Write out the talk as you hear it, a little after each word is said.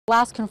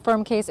Last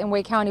confirmed case in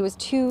Wake County was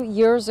 2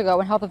 years ago,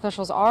 and health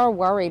officials are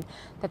worried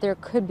that there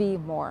could be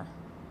more.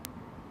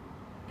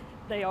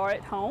 They are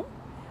at home,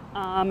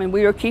 and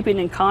we are keeping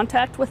in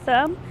contact with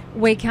them.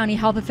 Wake County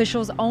health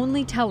officials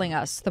only telling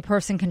us the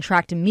person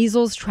contracted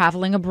measles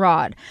traveling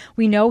abroad.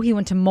 We know he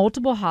went to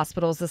multiple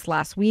hospitals this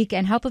last week,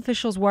 and health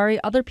officials worry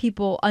other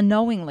people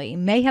unknowingly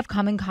may have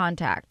come in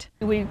contact.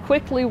 We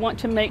quickly want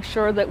to make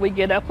sure that we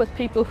get up with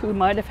people who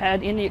might have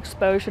had any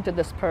exposure to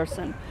this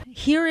person.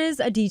 Here is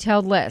a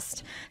detailed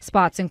list.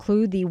 Spots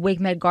include the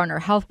WakeMed Gardner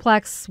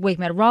Healthplex,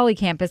 WakeMed Raleigh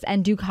campus,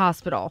 and Duke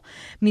Hospital.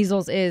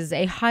 Measles is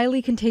a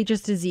highly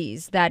contagious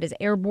disease that is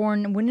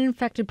airborne when an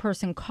infected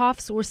person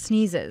coughs or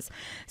sneezes.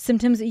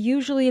 Symptoms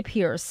usually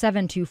appear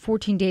 7 to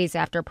 14 days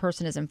after a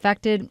person is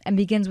infected and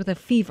begins with a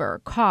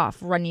fever, cough,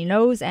 runny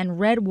nose, and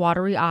red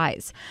watery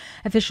eyes.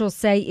 Officials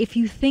say if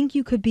you think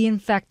you could be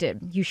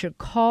infected, you should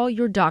call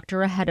your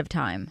doctor ahead of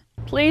time.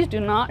 Please do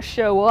not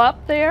show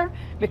up there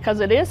because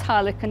it is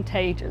highly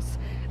contagious.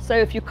 So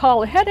if you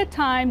call ahead of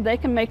time, they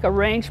can make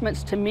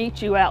arrangements to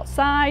meet you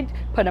outside,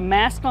 put a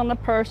mask on the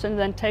person,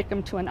 then take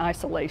them to an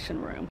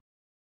isolation room.